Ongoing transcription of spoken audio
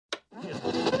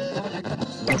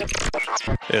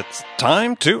It's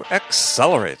time to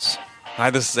accelerate. Hi,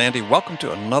 this is Andy. Welcome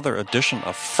to another edition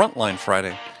of Frontline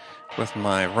Friday with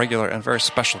my regular and very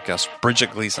special guest, Bridget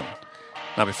Gleason.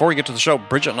 Now, before we get to the show,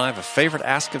 Bridget and I have a favor to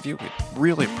ask of you. We'd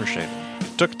really appreciate it.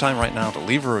 If you took time right now to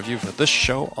leave a review for this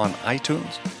show on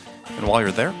iTunes. And while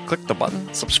you're there, click the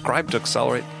button, subscribe to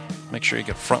Accelerate. Make sure you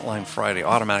get Frontline Friday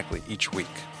automatically each week.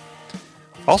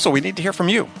 Also, we need to hear from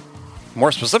you.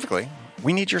 More specifically,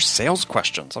 we need your sales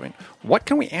questions. I mean, what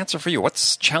can we answer for you?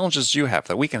 What challenges do you have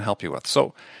that we can help you with?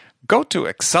 So go to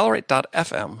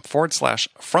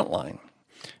accelerate.fm/frontline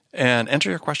and enter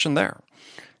your question there.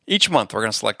 Each month, we're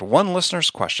going to select one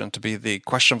listener's question to be the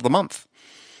question of the month.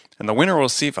 And the winner will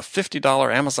receive a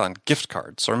 $50 Amazon gift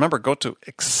card. So remember, go to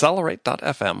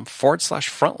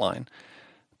accelerate.fm/frontline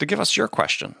to give us your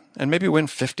question and maybe win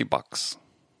 $50.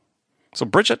 So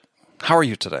Bridget, how are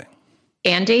you today?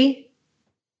 Andy,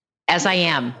 as I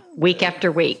am, week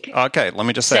after week. Okay, let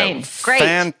me just say, Great.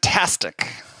 Fantastic.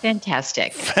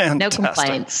 Fantastic. Fantastic. No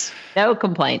complaints. No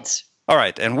complaints. All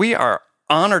right, and we are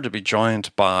honored to be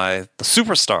joined by the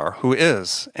superstar who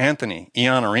is Anthony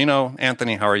Iannarino.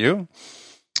 Anthony, how are you?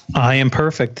 I am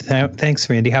perfect. Thanks,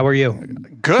 Randy. How are you?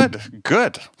 Good.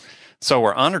 So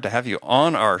we're honored to have you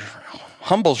on our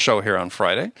humble show here on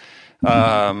Friday.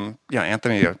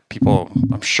 Anthony, people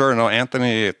I'm sure know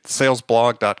Anthony at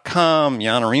salesblog.com,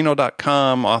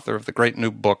 iannarino.com, author of the great new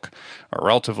book, or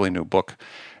relatively new book,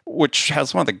 which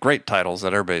has one of the great titles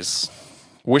that everybody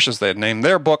wishes they had named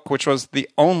their book, which was The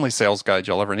Only Sales Guide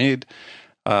You'll Ever Need,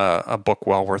 a book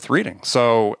well worth reading.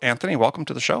 So, Anthony, welcome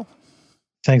to the show.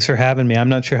 Thanks for having me. I'm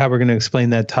not sure how we're going to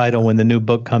explain that title when the new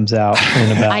book comes out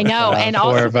in about I know, and 4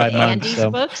 also or 5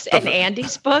 months.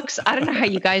 Andy's books. I don't know how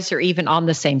you guys are even on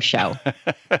the same show.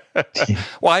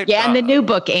 Well, and the new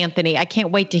book, Anthony. I can't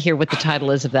wait to hear what the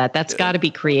title is of that. That's got to be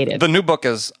creative. The new book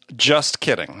is Just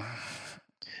Kidding.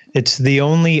 It's the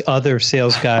only other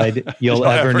sales guide you'll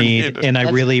ever need, and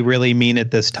I really, really mean it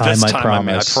this time. I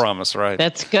promise. I promise, right?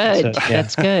 That's good. So, yeah.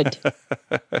 That's good.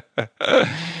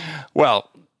 Well,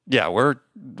 yeah, we're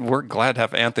glad to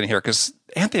have Anthony here because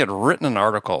Anthony had written an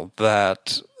article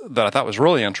that I thought was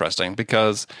really interesting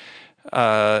because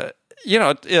it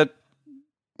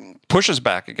pushes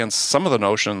back against some of the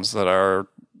notions that are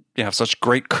have such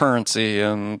great currency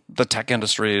in the tech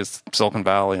industry, Silicon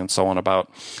Valley, and so on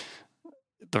about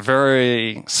the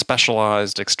very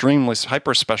specialized, extremely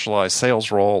hyper-specialized sales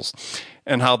roles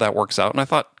and how that works out. And I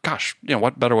thought, gosh,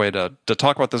 what better way to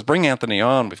talk about this? Bring Anthony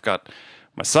on. We've got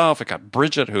myself, I got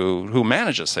Bridget, who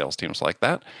manages sales teams like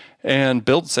that and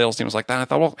builds sales teams like that. And I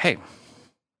thought, well, hey,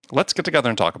 let's get together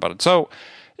and talk about it. So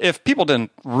if people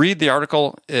didn't read the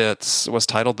article, it was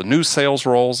titled The New Sales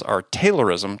Roles Are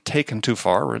Taylorism Taken Too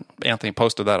Far. Anthony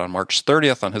posted that on March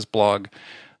 30th on his blog.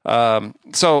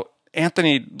 So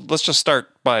Anthony, let's just start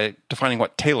by defining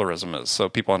what Taylorism is so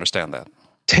people understand that.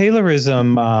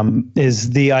 Taylorism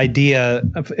is the idea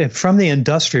from the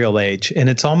industrial age, and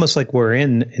it's almost like we're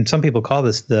in, and some people call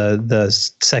this the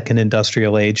second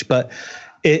industrial age, but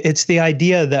it's the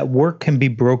idea that work can be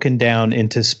broken down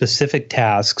into specific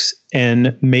tasks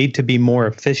and made to be more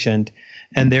efficient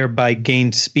and thereby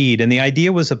gain speed. And the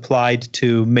idea was applied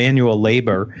to manual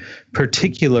labor,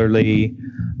 particularly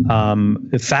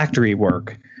factory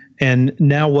work. And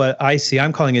now what I see,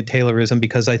 I'm calling it Taylorism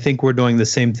because I think we're doing the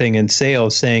same thing in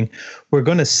sales, saying we're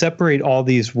going to separate all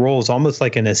these roles almost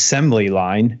like an assembly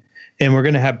line. And we're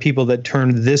going to have people that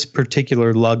turn this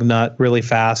particular lug nut really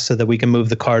fast so that we can move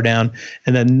the car down.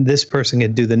 And then this person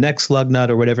can do the next lug nut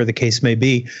or whatever the case may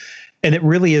be. And it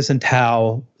really isn't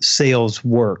how sales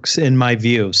works, in my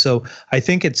view. So I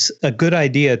think it's a good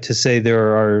idea to say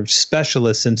there are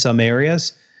specialists in some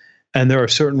areas, and there are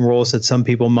certain roles that some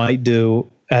people might do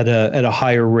at a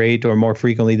higher rate or more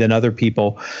frequently than other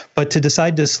people. But to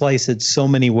decide to slice it so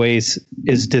many ways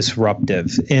is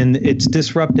disruptive. And it's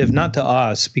disruptive not to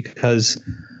us because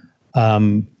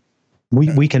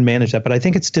we can manage that, but I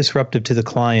think it's disruptive to the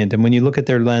client. And when you look at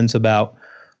their lens about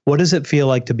what does it feel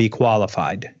like to be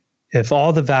qualified? If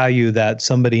all the value that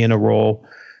somebody in a role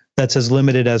that's as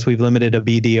limited as we've limited a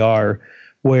BDR,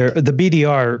 where the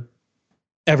BDR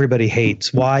everybody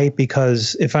hates. Why?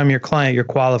 Because if I'm your client, you're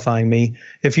qualifying me.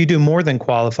 If you do more than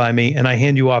qualify me and I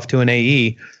hand you off to an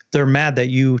AE, they're mad that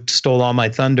you stole all my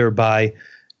thunder by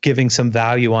giving some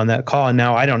value on that call, and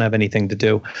now I don't have anything to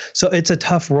do. So it's a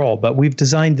tough role, but we've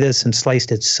designed this and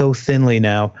sliced it so thinly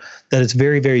now that it's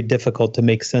very, very difficult to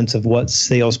make sense of what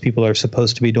salespeople are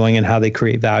supposed to be doing and how they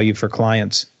create value for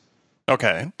clients.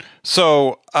 Okay.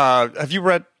 So have you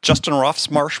read Justin Roth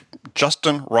Marsh's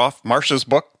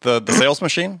book, The Sales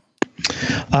Machine?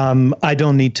 I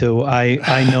don't need to.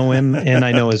 I know him and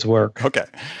I know his work. Okay.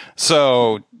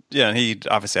 So and he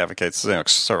obviously advocates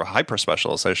sort of hyper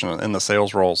specialization in the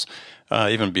sales roles,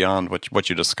 even beyond what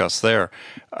you discussed there.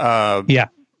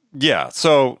 Yeah.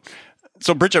 So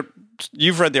Bridget,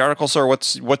 you've read the article, sir.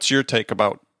 What's your take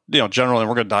about generally? And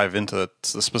we're going to dive into the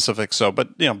specifics. So,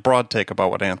 but broad take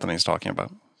about what Anthony's talking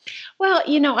about. Well,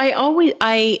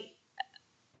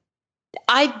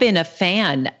 I've been a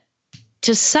fan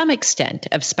to some extent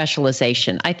of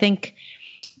specialization. I think,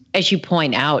 as you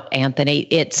point out, Anthony,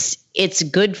 it's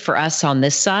good for us on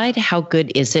this side. How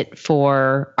good is it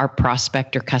for our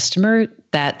prospect or customer?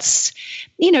 That's,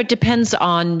 depends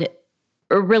on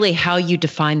really how you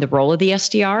define the role of the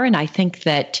SDR. And I think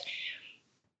that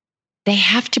they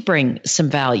have to bring some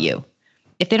value.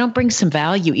 If they don't bring some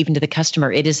value even to the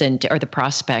customer, it isn't, or the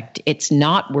prospect, it's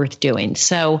not worth doing.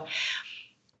 So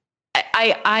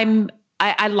I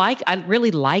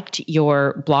really liked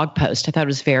your blog post. I thought it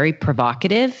was very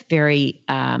provocative, very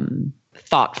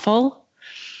thoughtful.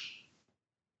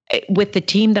 With the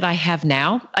team that I have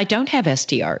now, I don't have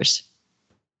SDRs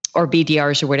or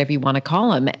BDRs or whatever you want to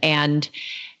call them. And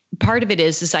part of it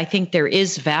is I think there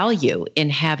is value in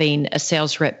having a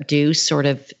sales rep do sort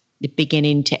of the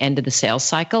beginning to end of the sales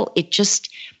cycle. It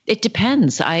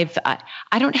depends. I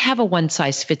don't have a one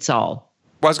size fits all.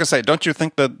 Well, I was going to say, don't you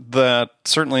think that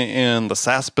certainly in the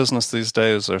SaaS business these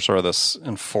days, there's sort of this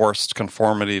enforced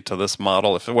conformity to this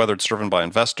model, whether it's driven by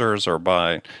investors or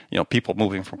by people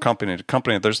moving from company to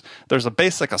company, there's a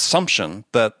basic assumption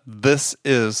that this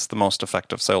is the most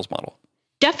effective sales model.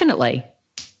 Definitely.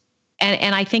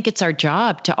 And I think it's our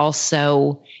job to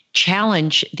also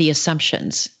challenge the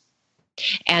assumptions.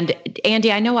 And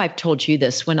Andy, I know I've told you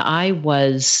this when I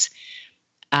was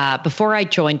before I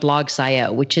joined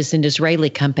Logs.io, which is an Israeli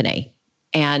company,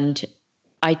 and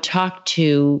I talked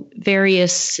to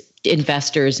various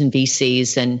investors and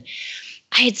VCs, and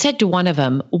I had said to one of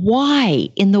them, why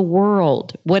in the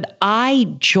world would I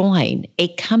join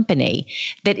a company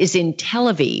that is in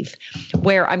Tel Aviv,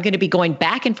 where I'm going to be going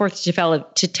back and forth to Tel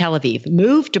Aviv,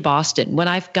 move to Boston, when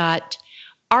I've got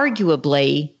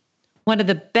arguably one of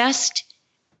the best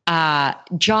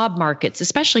job markets,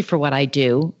 especially for what I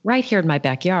do, right here in my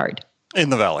backyard. In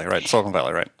the Valley, right? Silicon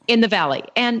Valley, right? In the Valley.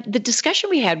 And the discussion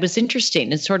we had was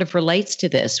interesting and sort of relates to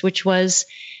this, which was,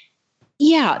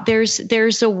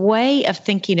 there's a way of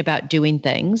thinking about doing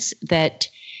things that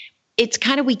it's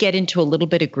kind of, we get into a little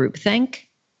bit of groupthink.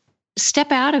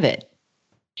 Step out of it.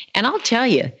 And I'll tell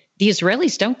you, the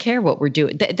Israelis don't care what we're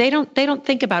doing. They don't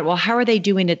think about, well, how are they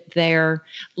doing it there?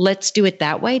 Let's do it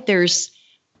that way. There's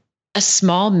a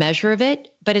small measure of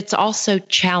it, but it's also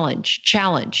challenge.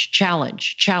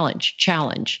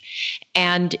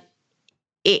 And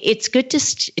it's good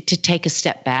to take a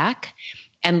step back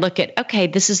and look at, okay,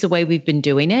 this is the way we've been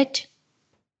doing it.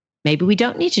 Maybe we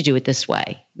don't need to do it this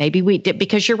way. Maybe we did,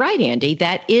 because you're right, Andy,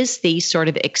 that is the sort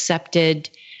of accepted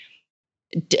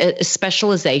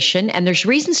specialization, and there's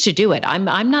reasons to do it.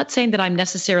 I'm not saying that I'm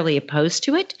necessarily opposed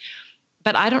to it,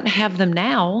 but I don't have them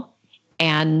now.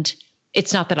 And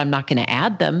it's not that I'm not going to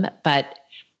add them, but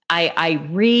I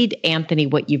read, Anthony,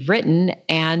 what you've written,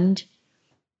 and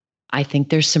I think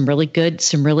there's some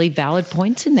really valid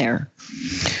points in there.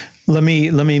 Let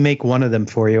me make one of them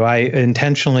for you. I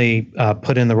intentionally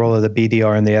put in the role of the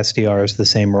BDR and the SDR as the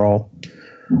same role,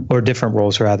 or different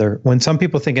roles rather. When some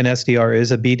people think an SDR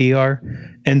is a BDR,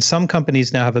 and some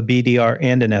companies now have a BDR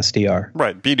and an SDR.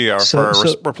 Right, BDR for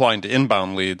replying to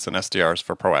inbound leads, and SDRs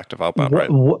for proactive outbound. Right.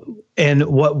 And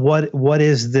what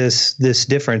is this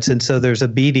difference? And so there's a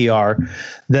BDR,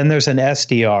 then there's an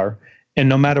SDR, and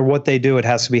no matter what they do, it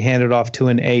has to be handed off to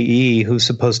an AE who's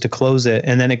supposed to close it,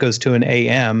 and then it goes to an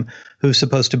AM who's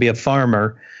supposed to be a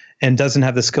farmer and doesn't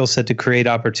have the skill set to create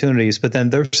opportunities. But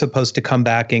then they're supposed to come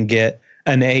back and get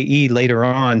an AE later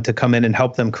on to come in and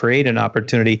help them create an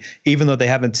opportunity, even though they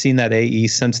haven't seen that AE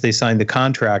since they signed the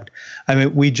contract. I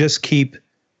mean, we just keep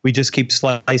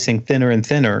slicing thinner and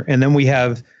thinner. And then we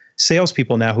have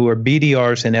salespeople now who are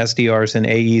BDRs and SDRs and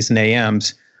AEs and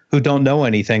AMs who don't know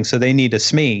anything, so they need a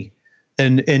SME.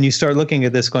 And you start looking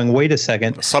at this going, wait a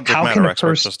second. Subject matter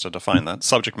expert, just to define that.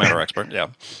 Subject matter expert, yeah.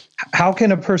 How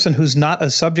can a person who's not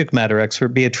a subject matter expert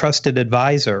be a trusted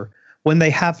advisor when they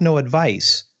have no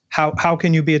advice? How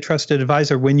can you be a trusted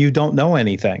advisor when you don't know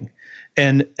anything?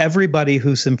 And everybody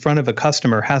who's in front of a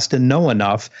customer has to know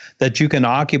enough that you can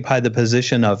occupy the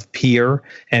position of peer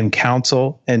and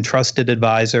counsel and trusted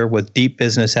advisor with deep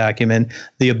business acumen,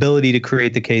 the ability to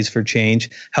create the case for change,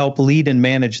 help lead and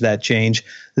manage that change.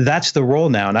 That's the role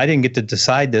now. And I didn't get to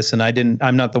decide this, and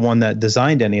I'm not the one that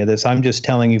designed any of this. I'm just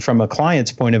telling you from a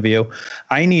client's point of view,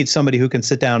 I need somebody who can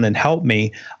sit down and help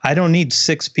me. I don't need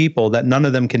 6 people that none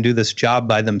of them can do this job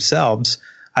by themselves.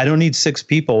 I don't need 6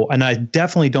 people, and I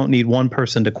definitely don't need one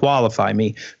person to qualify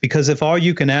me, because if all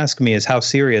you can ask me is how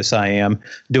serious I am,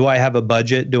 do I have a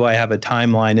budget? Do I have a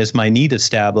timeline? Is my need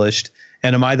established?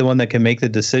 And am I the one that can make the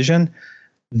decision?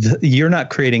 You're not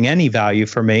creating any value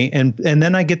for me. And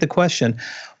then I get the question,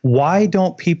 why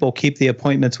don't people keep the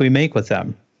appointments we make with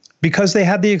them? Because they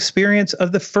had the experience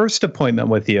of the first appointment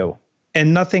with you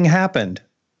and nothing happened.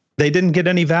 They didn't get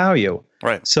any value.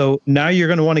 Right. So now you're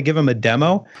going to want to give them a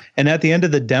demo. And at the end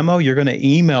of the demo, you're going to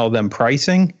email them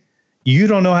pricing. You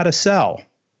don't know how to sell,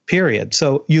 period.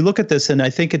 So you look at this and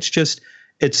I think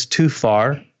it's too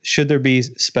far. Should there be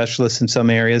specialists in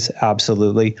some areas?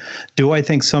 Absolutely. Do I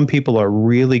think some people are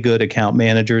really good account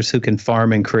managers who can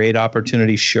farm and create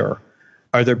opportunities? Sure.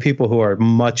 Are there people who are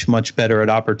much, much better at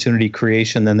opportunity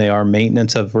creation than they are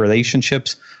maintenance of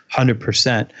relationships?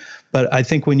 100%. But I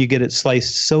think when you get it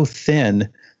sliced so thin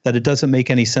that it doesn't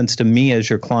make any sense to me as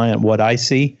your client, what I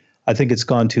see, I think it's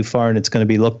gone too far and it's going to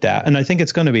be looked at. And I think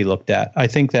it's going to be looked at. I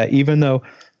think that even though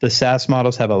the SaaS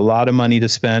models have a lot of money to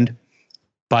spend,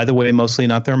 by the way, mostly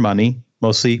not their money,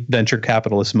 mostly venture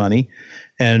capitalist money,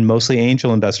 and mostly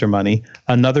angel investor money,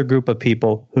 another group of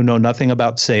people who know nothing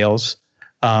about sales,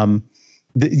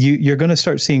 you're going to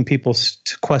start seeing people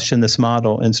question this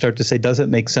model and start to say, does it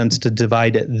make sense to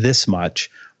divide it this much,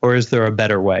 or is there a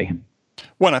better way?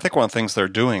 Well, I think one of the things they're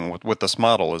doing with this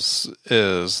model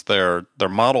is their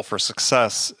model for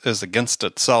success is against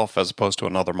itself as opposed to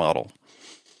another model.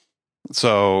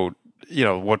 So,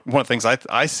 one of the things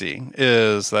I see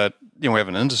is that, we have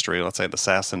an industry, let's say the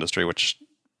SaaS industry, which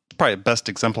probably best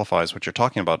exemplifies what you're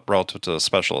talking about relative to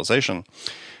specialization,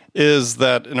 is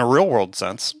that in a real world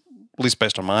sense, at least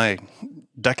based on my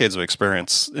decades of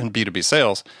experience in B2B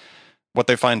sales, what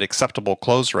they find acceptable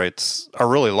close rates are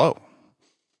really low.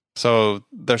 So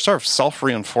they're sort of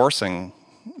self-reinforcing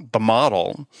the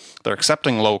model. They're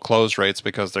accepting low close rates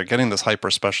because they're getting this hyper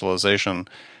specialization,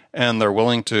 and they're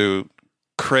willing to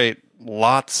create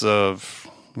lots of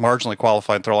marginally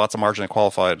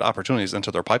qualified opportunities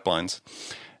into their pipelines.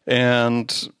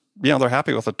 And, they're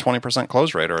happy with a 20%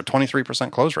 close rate or a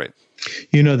 23% close rate.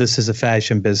 This is a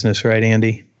fashion business, right,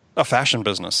 Andy? A fashion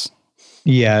business.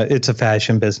 Yeah, it's a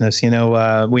fashion business.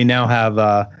 We now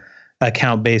have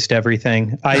account-based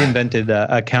everything. I invented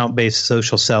account-based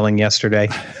social selling yesterday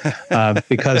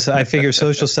because I figure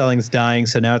social selling is dying.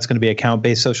 So now it's going to be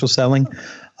account-based social selling,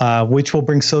 which will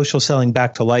bring social selling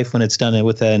back to life when it's done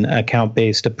with an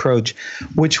account-based approach,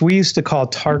 which we used to call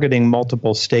targeting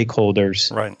multiple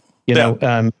stakeholders. Right.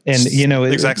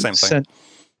 Exact same thing.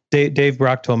 Dave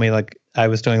Brock told me like I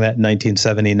was doing that in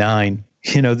 1979.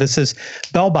 This is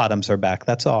bell bottoms are back.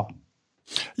 That's all.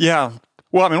 Yeah.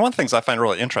 Well, one of the things I find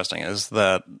really interesting is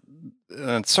that,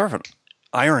 and it's sort of an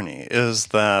irony, is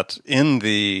that in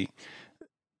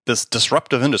this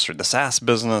disruptive industry, the SaaS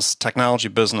business, technology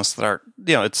business, that are,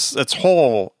 its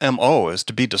whole MO is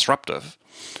to be disruptive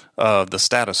of the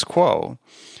status quo,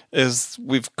 is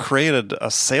we've created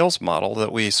a sales model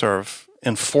that we sort of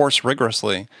enforce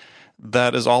rigorously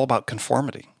that is all about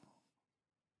conformity.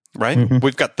 Right? Mm-hmm.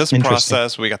 We've got this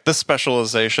process, we got this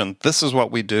specialization, this is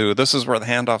what we do, this is where the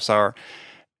handoffs are.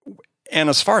 And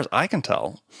as far as I can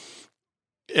tell,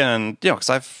 and because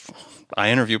I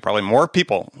interview probably more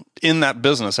people in that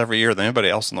business every year than anybody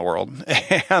else in the world.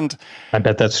 And I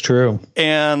bet that's true.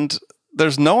 And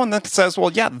there's no one that says,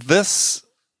 well, yeah,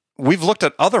 we've looked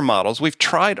at other models, we've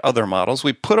tried other models,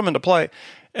 we put them into play,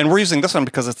 and we're using this one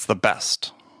because it's the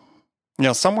best.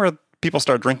 Somewhere people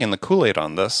start drinking the Kool-Aid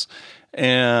on this.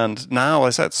 And now,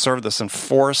 as I said, sort of this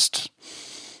enforced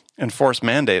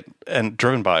mandate, and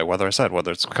driven by whether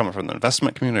it's coming from the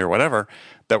investment community or whatever,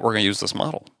 that we're going to use this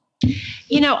model.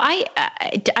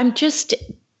 I'm just,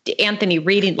 Anthony,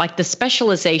 reading like the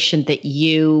specialization that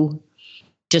you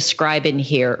describe in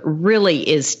here really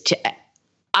is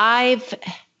I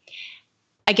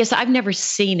guess I've never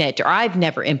seen it, or I've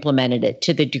never implemented it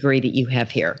to the degree that you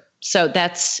have here. So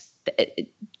that's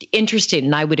interesting,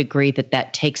 and I would agree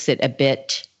that takes it a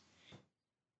bit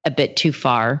too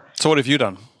far. So what have you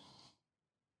done?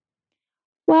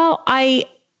 Well,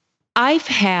 I've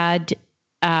had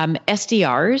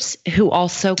SDRs who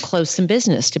also close some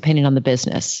business, depending on the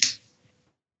business,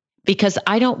 because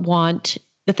I don't want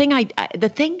the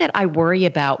thing that I worry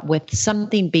about with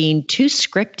something being too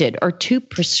scripted or too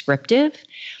prescriptive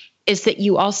is that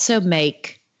you also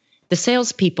make the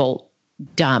salespeople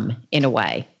dumb in a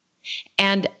way.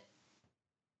 And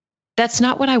that's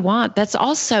not what I want. That's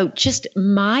also just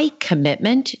my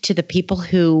commitment to the people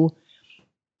who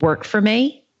work for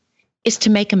me is to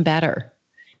make them better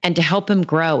and to help them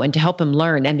grow and to help them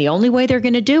learn. And the only way they're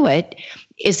going to do it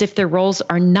is if their roles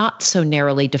are not so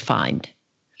narrowly defined.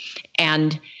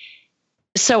 And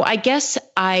so I guess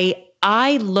I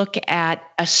look at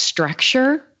a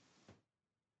structure,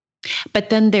 but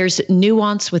then there's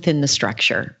nuance within the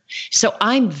structure. So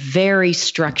I'm very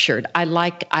structured. I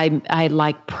like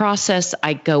process.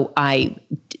 I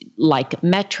like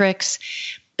metrics.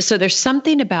 So there's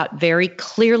something about very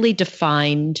clearly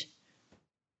defined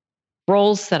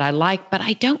roles that I like, but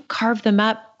I don't carve them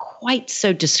up quite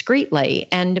so discreetly.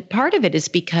 And part of it is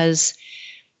because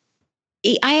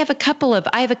I have a couple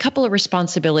of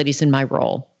responsibilities in my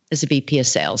role as a VP of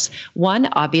sales. One,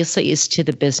 obviously, is to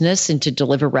the business and to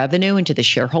deliver revenue and to the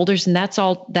shareholders, and that's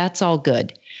all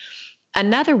good.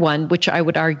 Another one, which I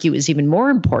would argue is even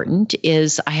more important,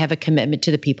 is I have a commitment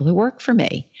to the people who work for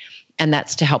me. And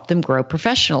that's to help them grow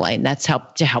professionally, and that's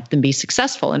to help them be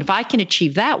successful. And if I can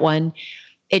achieve that one,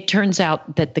 it turns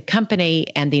out that the company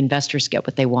and the investors get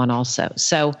what they want also.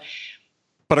 So,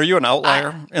 but are you an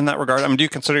outlier in that regard? I mean, do you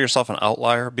consider yourself an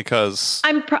outlier? Because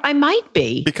I might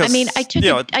be. Because, I mean,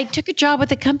 I took a job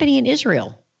with a company in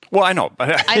Israel. Well, I know.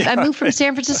 I moved from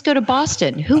San Francisco to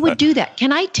Boston. Who would do that?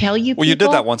 Can I tell you? Well, you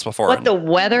did that once before. What the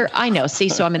weather? I know. See,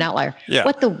 so I'm an outlier. Yeah.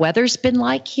 What the weather's been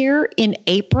like here in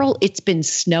April? It's been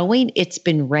snowing. It's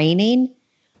been raining.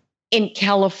 In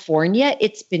California,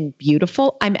 it's been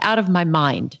beautiful. I'm out of my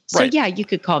mind. So right. Yeah, you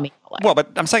could call me an outlier. Well,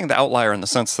 but I'm saying the outlier in the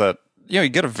sense that, you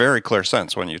get a very clear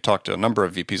sense when you talk to a number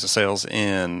of VPs of sales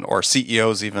or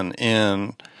CEOs even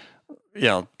in,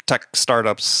 tech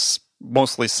startups,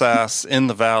 mostly SaaS in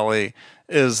the Valley,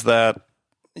 is that,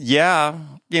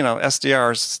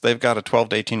 SDRs, they've got a 12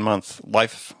 to 18 month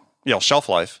life, shelf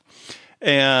life,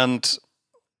 and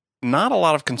not a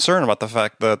lot of concern about the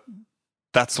fact that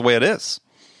that's the way it is.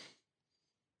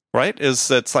 Right? It's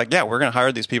like, we're going to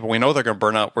hire these people. We know they're going to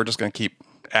burn out. We're just going to keep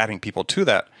adding people to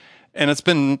that. And it's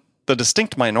been the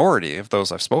distinct minority of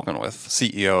those I've spoken with,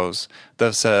 CEOs,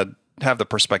 that have have the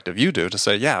perspective you do to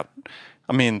say,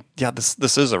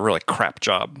 this is a really crap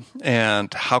job.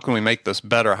 And how can we make this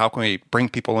better? How can we bring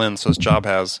people in so this job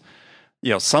has,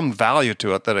 some value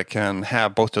to it that it can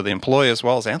have both to the employee as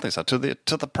well as Anthony said, to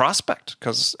the prospect?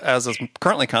 Because as it's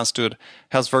currently constituted,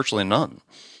 has virtually none.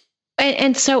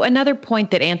 And so another point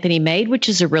that Anthony made, which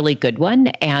is a really good one,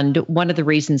 and one of the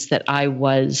reasons that I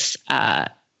was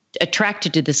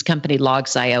attracted to this company,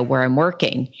 Logs.io, where I'm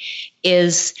working,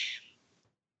 is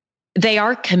they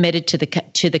are committed to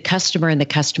the customer and the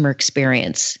customer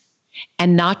experience,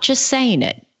 and not just saying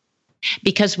it.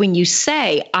 Because when you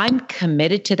say, I'm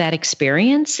committed to that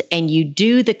experience, and you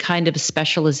do the kind of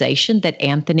specialization that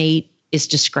Anthony is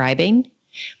describing,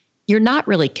 you're not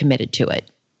really committed to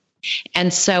it.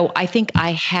 And so I think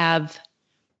I have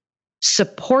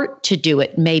support to do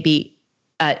it maybe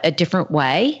a different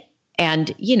way.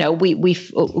 And,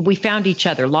 we found each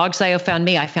other. Logs.io found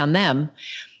me, I found them.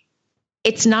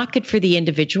 It's not good for the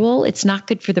individual. It's not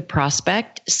good for the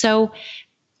prospect. So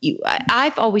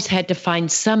I've always had to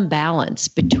find some balance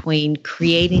between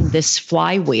creating this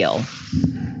flywheel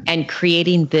and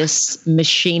creating this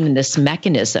machine and this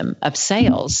mechanism of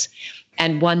sales,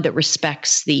 and one that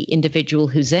respects the individual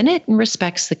who's in it and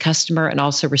respects the customer and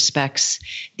also respects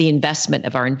the investment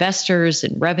of our investors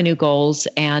and revenue goals.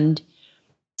 And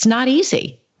it's not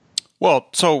easy. Well,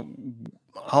 so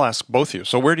I'll ask both of you.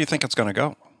 So where do you think it's going to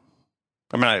go?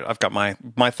 I mean, I've got my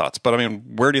thoughts, but I mean,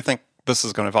 where do you think this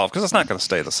is going to evolve? Because it's not going to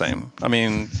stay the same. I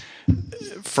mean,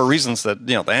 for reasons that,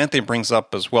 that Anthony brings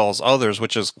up as well as others,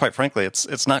 which is, quite frankly,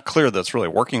 it's not clear that it's really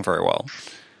working very well.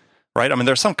 Right? I mean,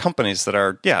 there are some companies that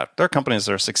are, there are companies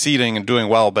that are succeeding and doing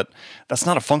well, but that's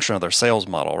not a function of their sales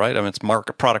model, right? I mean, it's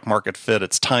product market fit,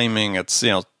 it's timing, it's,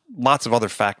 lots of other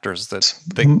factors that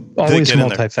they always get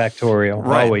multifactorial, in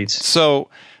there. Right. Always. So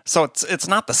it's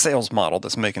not the sales model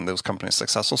that's making those companies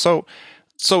successful.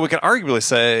 So we could arguably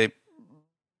say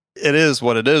it is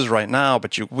what it is right now,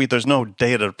 but there's no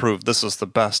data to prove this is the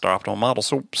best or optimal model.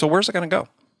 So where's it going to go?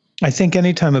 I think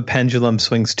anytime a pendulum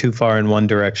swings too far in one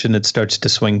direction, it starts to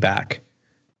swing back.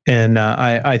 And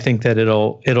I think that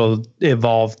it'll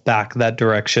evolve back that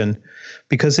direction,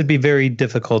 because it'd be very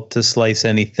difficult to slice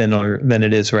any thinner than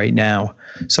it is right now.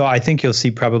 So I think you'll see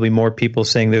probably more people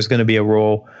saying there's going to be a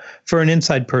role for an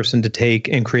inside person to take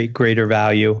and create greater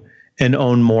value and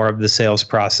own more of the sales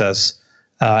process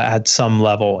at some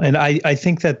level. And I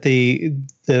think that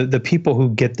the people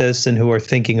who get this and who are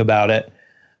thinking about it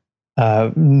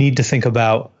need to think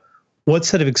about, what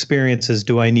set of experiences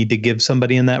do I need to give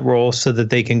somebody in that role so that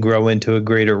they can grow into a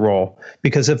greater role?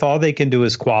 Because if all they can do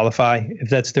is qualify, if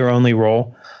that's their only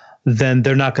role, then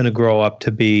they're not going to grow up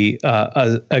to be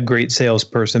a great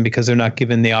salesperson, because they're not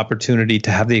given the opportunity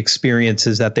to have the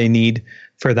experiences that they need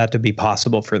for that to be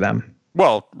possible for them.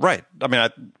 Well, right. I mean,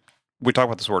 we talk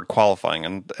about this word qualifying,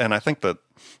 and I think that,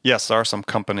 yes, there are some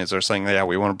companies that are saying, yeah,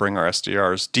 we want to bring our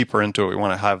SDRs deeper into it. We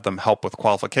want to have them help with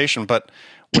qualification, but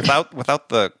without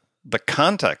the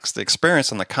context, the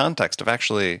experience and the context of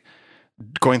actually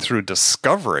going through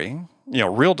discovery,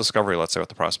 real discovery, let's say, with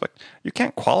the prospect, you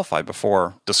can't qualify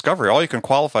before discovery. All you can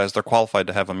qualify is they're qualified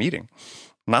to have a meeting,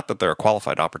 not that they're a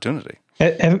qualified opportunity.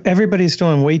 Everybody's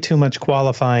doing way too much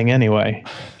qualifying anyway.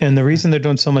 And the reason they're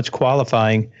doing so much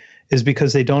qualifying is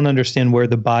because they don't understand where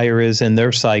the buyer is in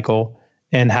their cycle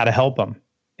and how to help them.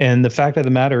 And the fact of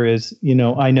the matter is,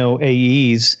 I know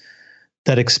AEs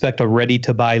that expect a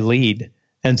ready-to-buy lead.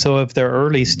 And so if they're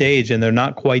early stage and they're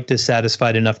not quite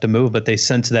dissatisfied enough to move, but they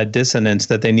sense that dissonance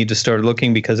that they need to start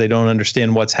looking because they don't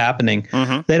understand what's happening,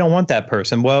 they don't want that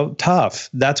person. Well, tough.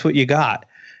 That's what you got.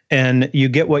 And you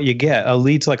get what you get. A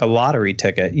lead's like a lottery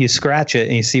ticket. You scratch it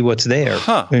and you see what's there.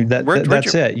 Huh. I mean,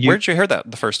 that's it. Where'd you hear that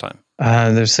the first time?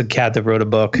 There's a cat that wrote a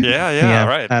book. Yeah,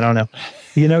 right. I don't know.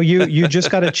 You just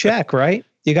got to check, right?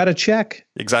 You got to check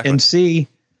exactly and see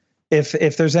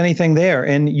if there's anything there,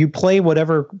 and you play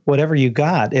whatever you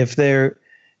got. If they're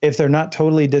not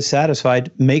totally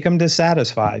dissatisfied, make them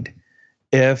dissatisfied.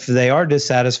 If they are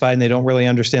dissatisfied and they don't really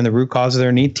understand the root cause of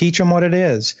their need, teach them what it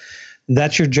is.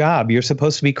 That's your job. You're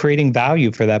supposed to be creating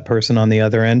value for that person on the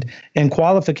other end, and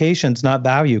qualification's not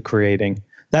value creating.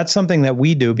 That's something that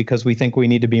we do because we think we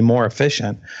need to be more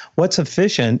efficient. What's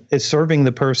efficient is serving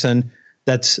the person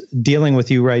that's dealing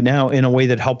with you right now in a way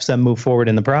that helps them move forward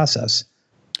in the process.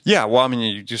 Yeah, well, I mean,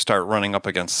 you do start running up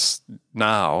against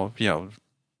now,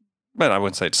 but I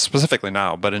wouldn't say specifically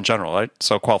now, but in general, right?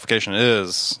 So qualification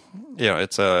is,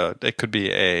 it could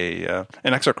be an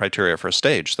exit criteria for a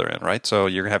stage they're in, right? So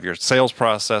you have your sales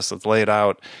process that's laid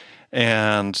out,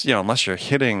 and unless you're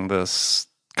hitting this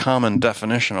common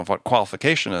definition of what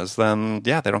qualification is, then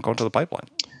they don't go into the pipeline.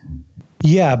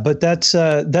 Yeah, but that's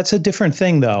a different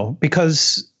thing though,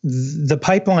 because the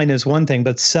pipeline is one thing,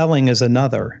 but selling is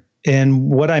another. And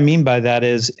what I mean by that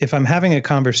is if I'm having a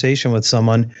conversation with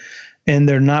someone and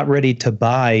they're not ready to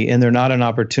buy and they're not an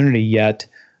opportunity yet,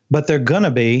 but they're going to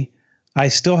be, I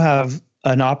still have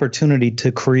an opportunity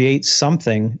to create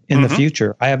something in the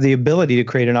future. I have the ability to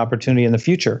create an opportunity in the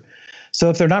future. So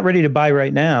if they're not ready to buy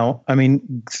right now, I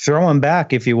mean, throw them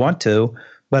back if you want to,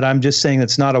 but I'm just saying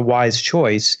it's not a wise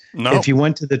choice. No. If you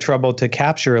went to the trouble to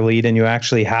capture a lead and you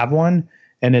actually have one,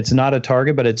 and it's not a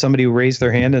target, but it's somebody who raised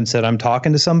their hand and said, I'm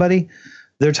talking to somebody,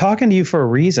 they're talking to you for a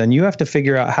reason. You have to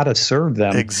figure out how to serve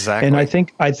them. Exactly. And I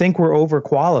think we're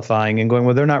overqualifying and going,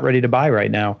 well, they're not ready to buy right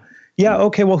now. Yeah,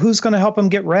 okay, well, who's going to help them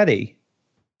get ready?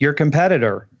 Your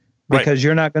competitor. Because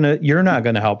you're not going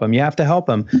to help them. You have to help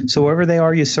them. So wherever they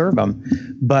are, you serve them.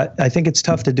 But I think it's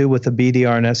tough to do with the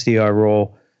BDR and SDR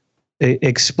role,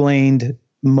 explained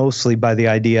mostly by the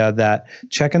idea that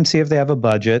check and see if they have a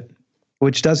budget,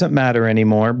 which doesn't matter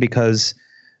anymore because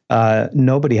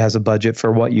nobody has a budget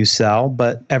for what you sell,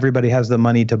 but everybody has the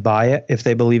money to buy it if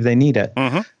they believe they need it.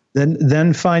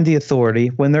 Then find the authority.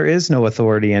 When there is no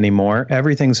authority anymore,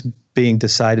 everything's being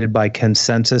decided by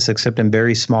consensus, except in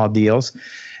very small deals.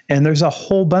 And there's a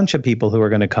whole bunch of people who are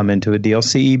going to come into a deal.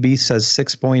 CEB says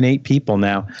 6.8 people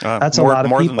now. That's a lot of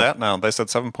people. More than that now. They said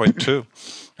 7.2.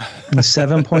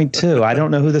 7.2. I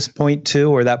don't know who this 0.2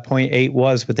 or that 0.8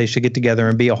 was, but they should get together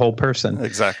and be a whole person.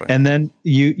 Exactly. And then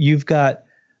you've got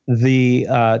the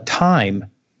time.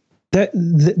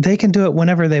 They can do it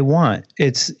whenever they want.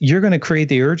 You're going to create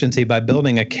the urgency by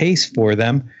building a case for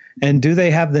them. And do they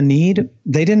have the need?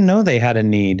 They didn't know they had a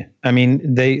need. I mean,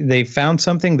 they found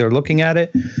something. They're looking at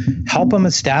it. Help them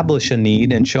establish a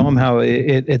need and show them how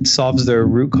it solves their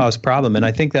root cause problem. And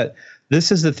I think that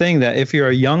this is the thing that if you're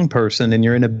a young person and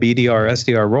you're in a BDR,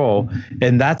 SDR role,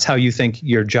 and that's how you think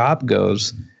your job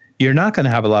goes, you're not going to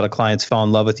have a lot of clients fall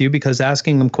in love with you because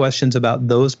asking them questions about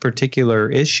those particular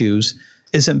issues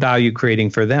isn't value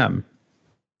creating for them.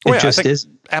 It is.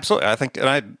 Absolutely. I think, and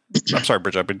I'm sorry,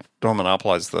 Bridget, I don't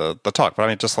monopolize the talk, but I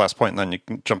mean, just the last point, and then you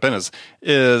can jump in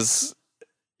is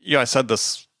I said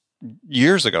this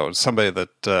years ago to somebody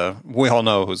that we all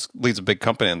know who leads a big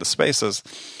company in the space is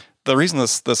the reason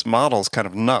this model is kind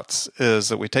of nuts is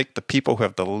that we take the people who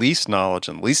have the least knowledge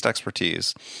and least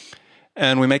expertise,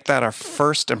 and we make that our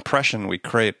first impression we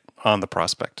create on the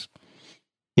prospect.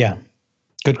 Yeah.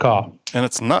 Good call. And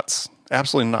it's nuts.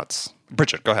 Absolutely nuts.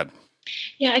 Bridget, go ahead.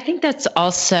 Yeah, I think that's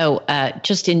also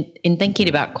just in thinking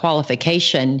about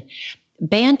qualification,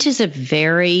 BANT is a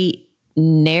very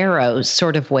narrow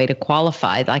sort of way to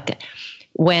qualify. Like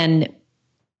when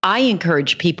I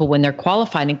encourage people when they're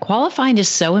qualifying, and qualifying is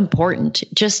so important,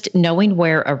 just knowing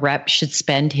where a rep should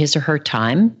spend his or her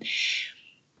time.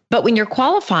 But when you're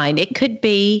qualifying, it could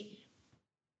be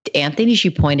Anthony, as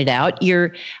you pointed out,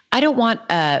 I don't want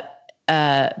a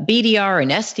BDR, an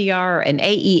SDR, an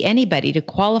AE, anybody to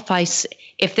qualify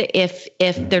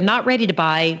if they're not ready to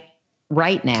buy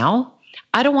right now.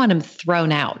 I don't want them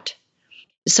thrown out.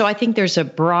 So I think there's a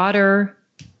broader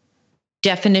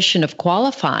definition of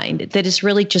qualifying that is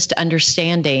really just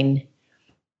understanding.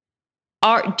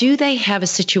 Do they have a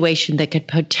situation that could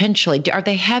potentially, are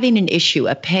they having an issue,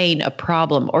 a pain, a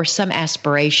problem, or some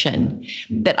aspiration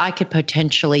that I could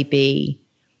potentially be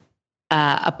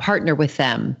a partner with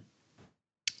them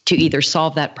to either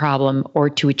solve that problem or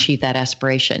to achieve that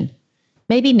aspiration?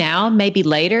 Maybe now, maybe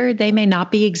later, they may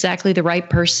not be exactly the right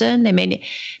person.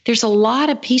 There's a lot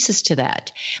of pieces to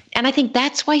that. And I think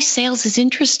that's why sales is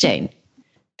interesting.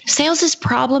 Sales is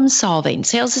problem solving.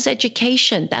 Sales is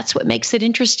education. That's what makes it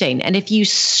interesting. And if you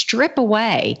strip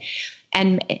away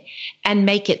and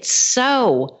make it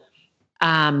so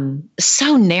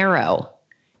narrow,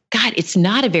 God, it's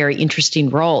not a very interesting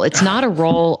role. It's not a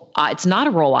role. It's not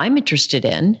a role I'm interested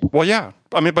in. Well, yeah.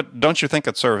 I mean, but don't you think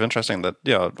it's sort of interesting that,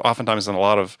 oftentimes in a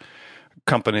lot of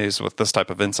companies with this type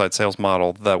of inside sales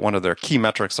model, that one of their key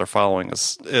metrics they're following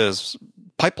is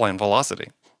pipeline velocity.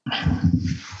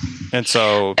 And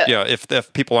so,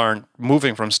 if people aren't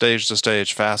moving from stage to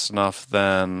stage fast enough,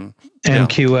 then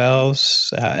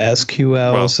MQLs,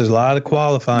 SQLs, there's a lot of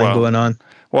qualifying going on.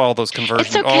 Well, all those conversion,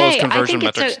 it's okay. all those conversion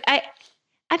metrics.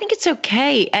 I think it's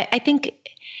okay. I think,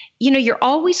 you're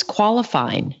always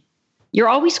qualifying. You're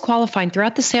always qualifying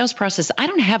throughout the sales process. I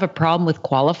don't have a problem with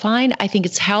qualifying. I think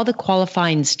it's how the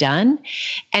qualifying's done,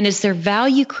 and is there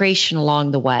value creation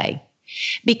along the way?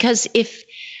 Because if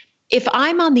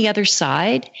I'm on the other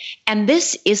side and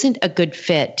this isn't a good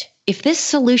fit, if this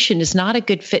solution is not a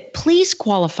good fit, please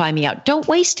qualify me out. Don't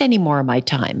waste any more of my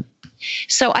time.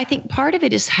 So I think part of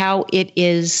it is how it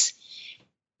is.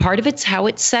 Part of it's how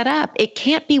it's set up. It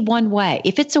can't be one way.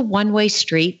 If it's a one-way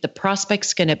street, the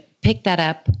prospect's going to pick that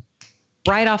up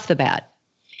right off the bat.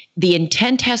 The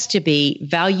intent has to be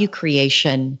value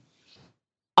creation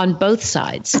on both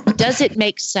sides. Does it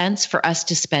make sense for us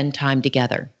to spend time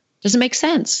together? Does it make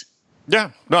sense?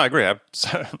 Yeah, no, I agree.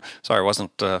 Sorry, I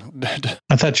wasn't.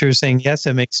 I thought you were saying yes.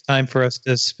 It makes time for us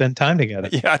to spend time together.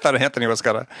 Yeah, I thought Anthony was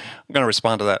going to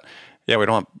respond to that. Yeah, we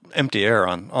don't want empty air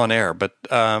on air. But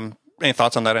any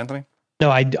thoughts on that, Anthony? No,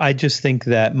 I just think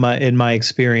that in my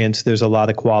experience, there's a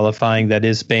lot of qualifying that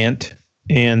is BANT,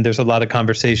 and there's a lot of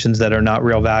conversations that are not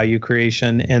real value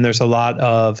creation, and there's a lot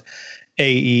of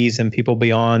AEs and people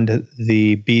beyond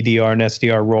the BDR and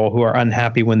SDR role who are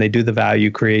unhappy when they do the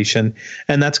value creation.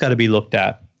 And that's got to be looked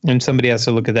at. And somebody has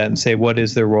to look at that and say, what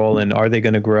is their role? And are they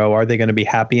going to grow? Are they going to be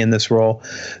happy in this role?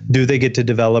 Do they get to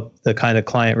develop the kind of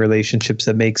client relationships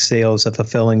that make sales a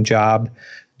fulfilling job?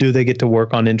 Do they get to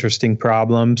work on interesting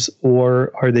problems?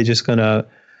 Or are they just going to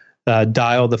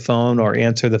dial the phone or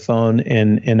answer the phone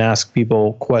and ask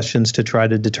people questions to try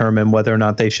to determine whether or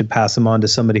not they should pass them on to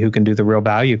somebody who can do the real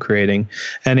value creating?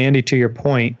 And Andy, to your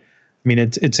point, I mean,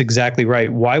 it's exactly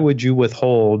right. Why would you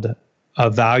withhold a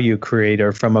value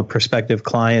creator from a prospective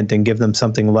client and give them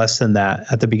something less than that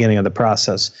at the beginning of the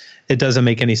process? It doesn't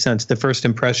make any sense. The first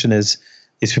impression is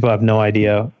these people have no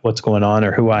idea what's going on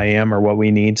or who I am or what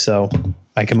we need, so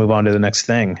I can move on to the next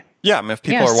thing. Yeah, I mean, if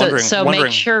people are wondering... So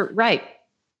make sure, right.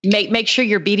 Make sure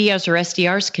your BDOs or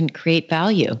SDRs can create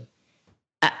value.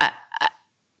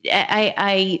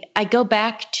 I go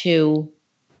back to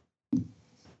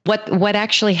what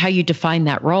actually how you define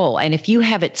that role, and if you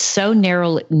have it so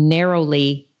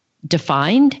narrowly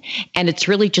defined, and it's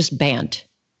really just BANT,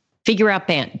 figure out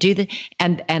BANT.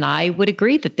 And I would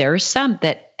agree that there are some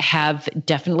that have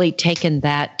definitely taken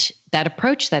that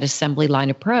approach, that assembly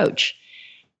line approach.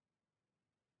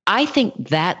 I think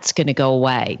that's going to go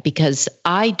away because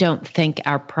I don't think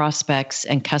our prospects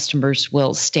and customers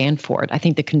will stand for it. I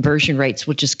think the conversion rates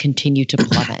will just continue to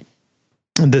plummet.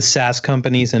 The SaaS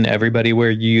companies and everybody where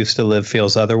you used to live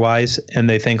feels otherwise, and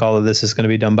they think all of this is going to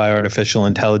be done by artificial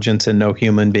intelligence and no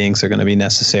human beings are going to be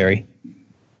necessary.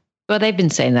 Well, they've been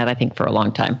saying that, I think, for a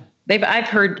long time. I've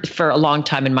heard for a long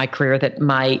time in my career that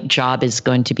my job is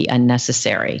going to be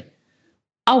unnecessary.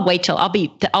 I'll wait till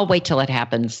it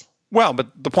happens. Well, but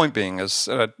the point being is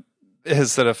that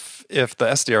if the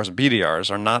SDRs and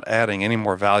BDRs are not adding any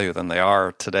more value than they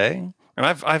are today,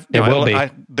 and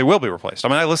they will be replaced. I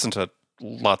mean, I listen to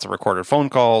lots of recorded phone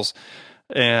calls,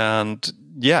 and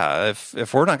yeah,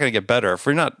 if we're not going to get better,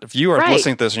 if you are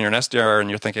listening to this and you're an SDR and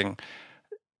you're thinking,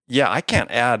 yeah, I can't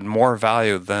add more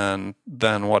value than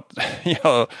what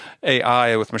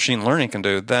AI with machine learning can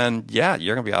do, then yeah,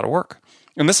 you're going to be out of work.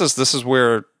 And this is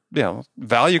where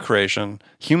value creation,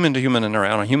 human to human and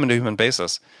on a human to human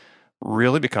basis,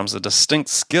 really becomes a distinct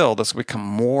skill that's become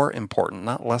more important,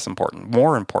 not less important,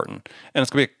 more important. And it's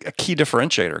going to be a key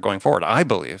differentiator going forward, I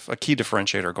believe, a key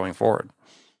differentiator going forward.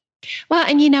 Well,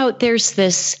 and there's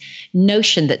this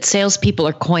notion that salespeople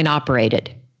are coin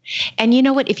operated. And you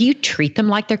know what? If you treat them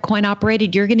like they're coin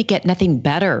operated, you're going to get nothing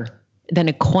better than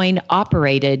a coin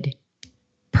operated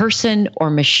person or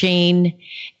machine.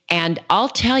 And I'll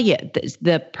tell you,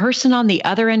 the person on the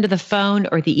other end of the phone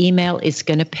or the email is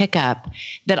going to pick up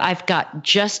that I've got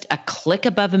just a click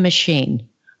above a machine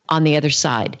on the other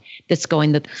side that's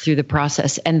going through the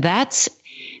process. And that's,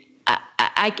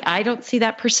 I don't see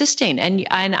that persisting. And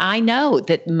I know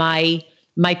that my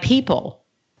people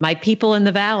in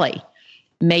the Valley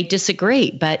may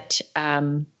disagree, but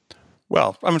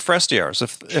well, I mean, for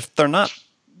SDRs, if they're not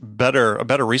a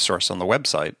better resource on the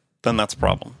website, then that's a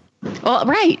problem. Well,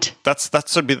 right. That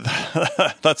should be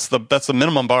that's the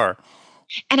minimum bar.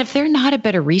 And if they're not a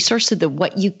better resource than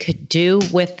what you could do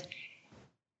with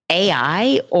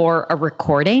AI or a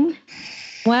recording,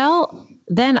 well,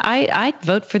 then I'd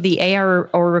vote for the AI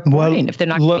or recording if they're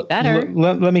not going to be better.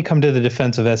 Let me come to the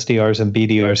defense of SDRs and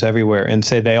BDRs everywhere and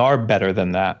say they are better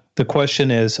than that. The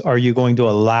question is, are you going to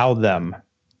allow them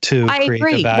to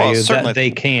create the value that they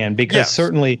can? Because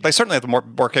certainly they have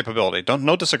more capability.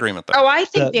 No disagreement there. Oh, I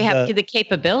think they have the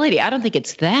capability. I don't think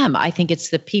it's them. I think it's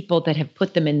the people that have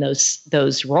put them in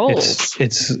those roles.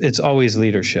 It's always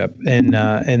leadership, and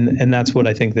that's what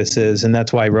I think this is, and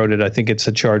that's why I wrote it. I think it's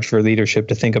a charge for leadership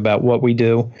to think about what we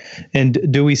do,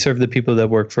 and do we serve the people that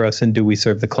work for us, and do we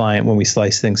serve the client when we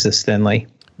slice things this thinly?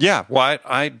 Yeah, well,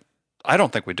 I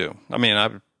don't think we do. I mean,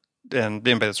 and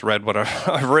anybody that's read what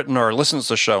I've written or listens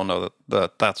to the show know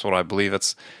that's what I believe.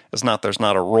 It's not, there's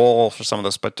not a role for some of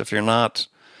this, but if you're not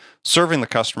serving the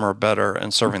customer better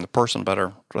and serving the person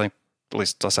better, I think, at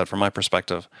least I said from my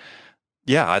perspective,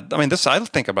 I mean, I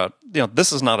think about,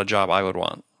 this is not a job I would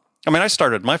want. I mean,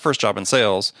 my first job in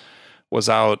sales was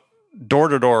out door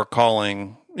to door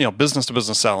calling, business to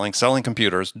business selling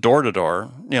computers door to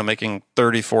door, making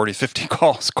 30, 40, 50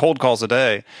 cold calls a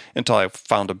day until I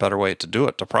found a better way to do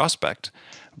it, to prospect.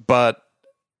 But,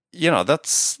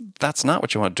 that's not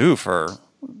what you want to do for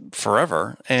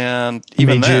forever. And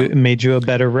even it made you a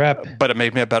better rep. But it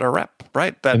made me a better rep,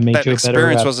 right? That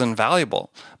experience was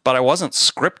invaluable, but I wasn't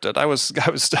scripted. I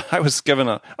was given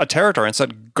a territory and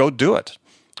said, go do it,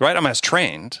 right? I was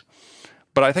trained.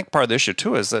 But I think part of the issue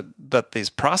too is that these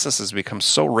processes become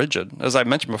so rigid. As I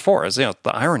mentioned before, the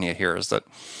irony here is that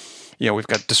we've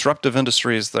got disruptive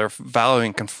industries that are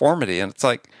valuing conformity, and it's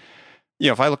like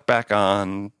if I look back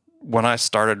on when I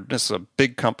started, this is a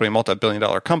big company,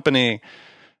 multi-billion-dollar company,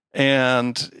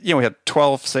 and we had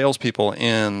 12 salespeople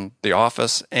in the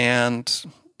office, and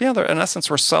there in essence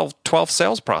were 12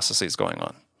 sales processes going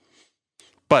on.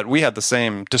 But we had the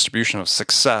same distribution of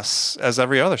success as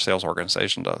every other sales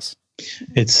organization does.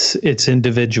 It's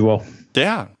individual.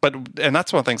 Yeah, and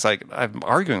that's one of the things I'm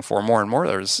arguing for more and more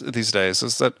these days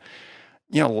is that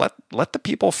let the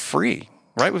people free,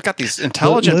 right? We've got these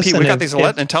intelligent people. We've got these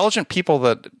intelligent people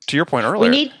that, to your point earlier,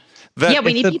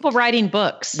 we need people writing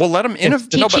books. Well, let them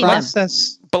innovate.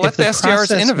 But let the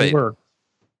SDRs innovate.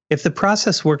 If the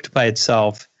process worked by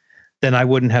itself, then I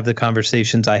wouldn't have the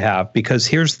conversations I have. Because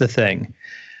here's the thing: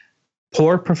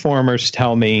 poor performers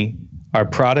tell me, our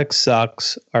product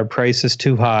sucks, our price is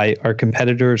too high, our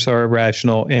competitors are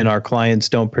irrational, and our clients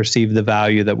don't perceive the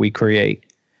value that we create.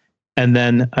 And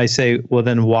then I say, well,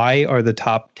 then why are the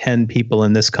top 10 people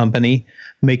in this company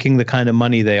making the kind of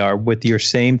money they are with your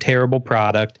same terrible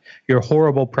product, your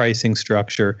horrible pricing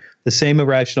structure, the same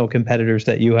irrational competitors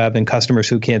that you have, and customers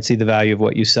who can't see the value of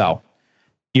what you sell?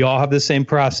 You all have the same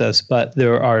process, but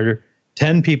there are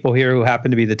 10 people here who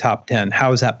happen to be the top 10.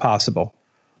 How is that possible?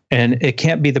 And it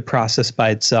can't be the process by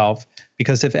itself,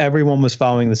 because if everyone was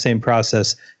following the same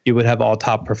process, you would have all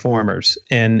top performers.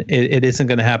 And it isn't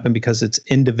going to happen because it's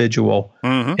individual.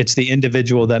 Mm-hmm. It's the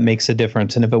individual that makes a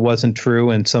difference. And if it wasn't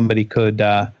true and somebody could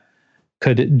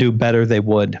do better, they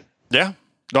would. Yeah,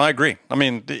 no, I agree. I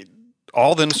mean,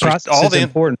 all the industry, process is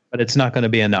important, but it's not going to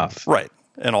be enough. Right.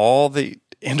 And all the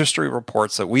industry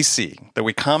reports that we see, that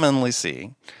we commonly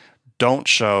see, don't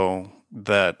show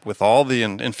that with all the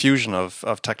infusion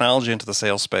of technology into the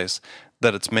sales space,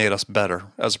 that it's made us better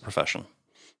as a profession,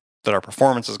 that our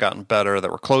performance has gotten better, that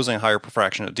we're closing a higher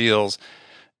fraction of deals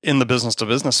in the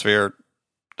business-to-business sphere.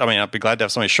 I mean, I'd be glad to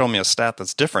have somebody show me a stat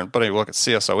that's different, but if you look at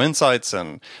CSO Insights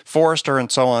and Forrester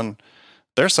and so on,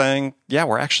 they're saying, yeah,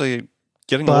 we're actually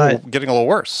getting a little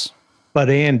worse. But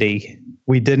Andy,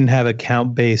 we didn't have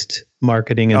account-based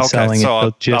marketing and selling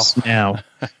until just now.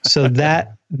 So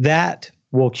that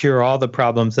will cure all the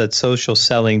problems that social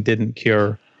selling didn't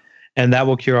cure. And that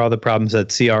will cure all the problems that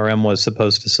CRM was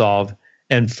supposed to solve.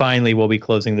 And finally, we'll be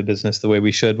closing the business the way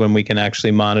we should when we can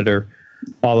actually monitor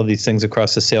all of these things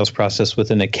across the sales process with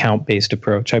an account-based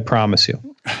approach. I promise you.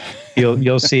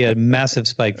 You'll see a massive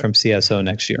spike from CSO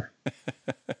next year.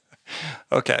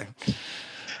 Okay.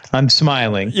 I'm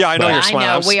smiling. Yeah, I know you're smiling.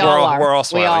 I know, we all are. We're all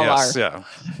smiling. We all yes, are.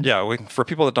 Yeah. For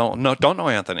people that don't know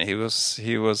Anthony, he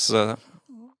was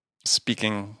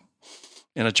speaking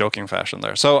in a joking fashion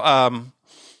there. So,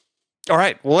 all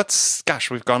right. Well,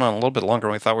 we've gone on a little bit longer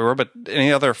than we thought we were. But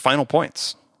any other final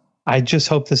points? I just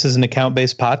hope this is an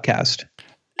account-based podcast.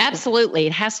 Absolutely,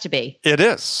 it has to be. It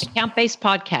is Account-based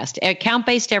podcast,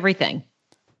 account-based everything.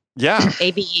 Yeah.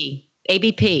 ABE,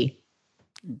 ABP.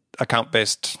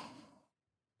 Account-based.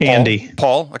 Andy.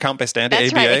 Paul, account-based Andy,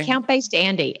 That's ABA. right, account-based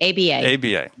Andy, ABA.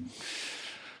 ABA.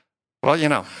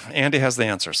 Well, Andy has the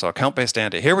answer. So account-based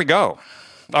Andy. Here we go.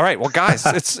 All right. Well, guys,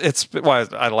 it's well,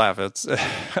 I laugh. It's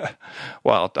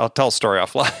well, I'll tell a story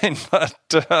offline,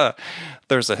 but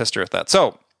there's a history with that.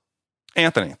 So,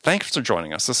 Anthony, thanks for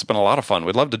joining us. This has been a lot of fun.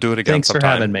 We'd love to do it again Thanks sometime. for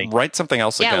having me. Write something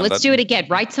else again. Yeah, let's do it again.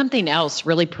 Write something else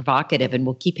really provocative, and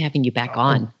we'll keep having you back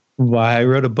on. Well, I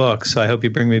wrote a book, so I hope you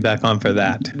bring me back on for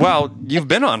that. Well, you've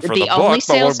been on for the book, only but we'll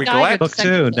sales be guide glad. or Book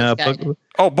two. No, book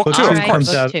Book book two, two of right, course.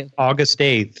 comes out Book two. August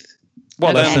 8th.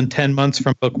 Well, Less then, than 10 months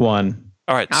from book one.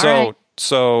 all right. All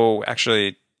So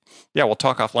actually, yeah, we'll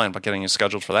talk offline about getting you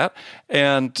scheduled for that.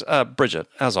 And Bridget,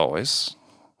 as always,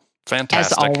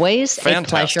 fantastic. As always,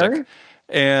 Fantastic. a pleasure.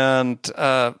 And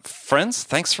friends,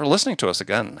 thanks for listening to us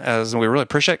again. As we really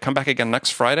appreciate it. Come back again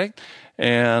next Friday.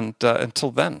 And until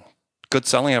then, good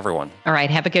selling, everyone. All right,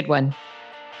 have a good one.